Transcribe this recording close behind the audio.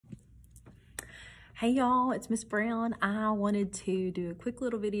Hey y'all, it's Miss Brown. I wanted to do a quick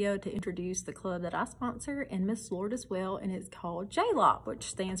little video to introduce the club that I sponsor and Miss Lord as well, and it's called JLOP, which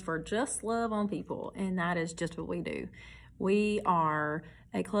stands for Just Love on People, and that is just what we do. We are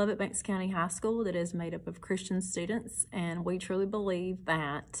a club at Banks County High School that is made up of Christian students, and we truly believe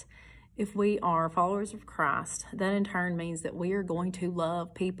that if we are followers of Christ, that in turn means that we are going to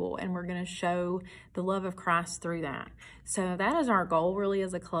love people and we're going to show the love of Christ through that. So that is our goal really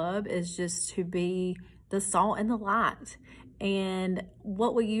as a club, is just to be the salt and the light. And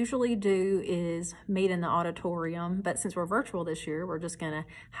what we usually do is meet in the auditorium, but since we're virtual this year, we're just gonna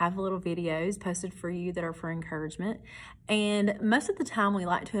have little videos posted for you that are for encouragement. And most of the time we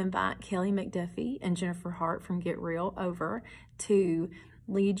like to invite Kelly McDuffie and Jennifer Hart from Get Real over to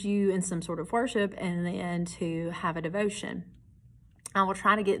lead you in some sort of worship and then to have a devotion. I will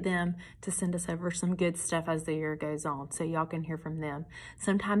try to get them to send us over some good stuff as the year goes on so y'all can hear from them.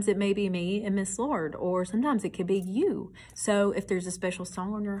 Sometimes it may be me and Miss Lord, or sometimes it could be you. So if there's a special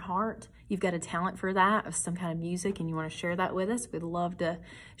song on your heart, you've got a talent for that, of some kind of music, and you want to share that with us, we'd love to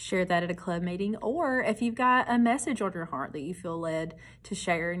share that at a club meeting. Or if you've got a message on your heart that you feel led to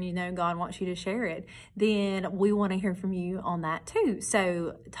share and you know God wants you to share it, then we want to hear from you on that too.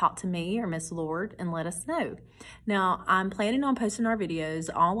 So talk to me or Miss Lord and let us know. Now, I'm planning on posting our videos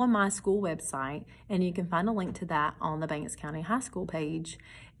all on my school website, and you can find a link to that on the Banks County High School page.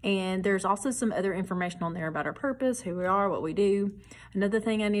 And there's also some other information on there about our purpose, who we are, what we do. Another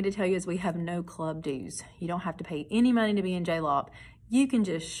thing I need to tell you is we have no club dues. You don't have to pay any money to be in JLOP. You can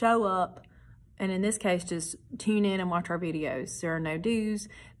just show up, and in this case, just tune in and watch our videos. There are no dues.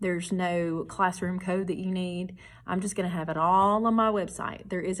 There's no classroom code that you need. I'm just gonna have it all on my website.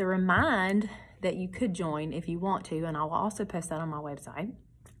 There is a remind that you could join if you want to, and I will also post that on my website.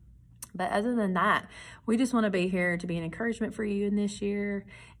 But other than that, we just want to be here to be an encouragement for you in this year,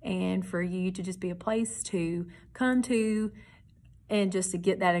 and for you to just be a place to come to and just to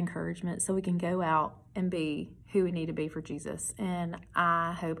get that encouragement so we can go out and be who we need to be for Jesus. And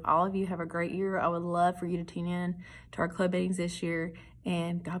I hope all of you have a great year. I would love for you to tune in to our club meetings this year,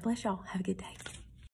 and God bless y'all. Have a good day.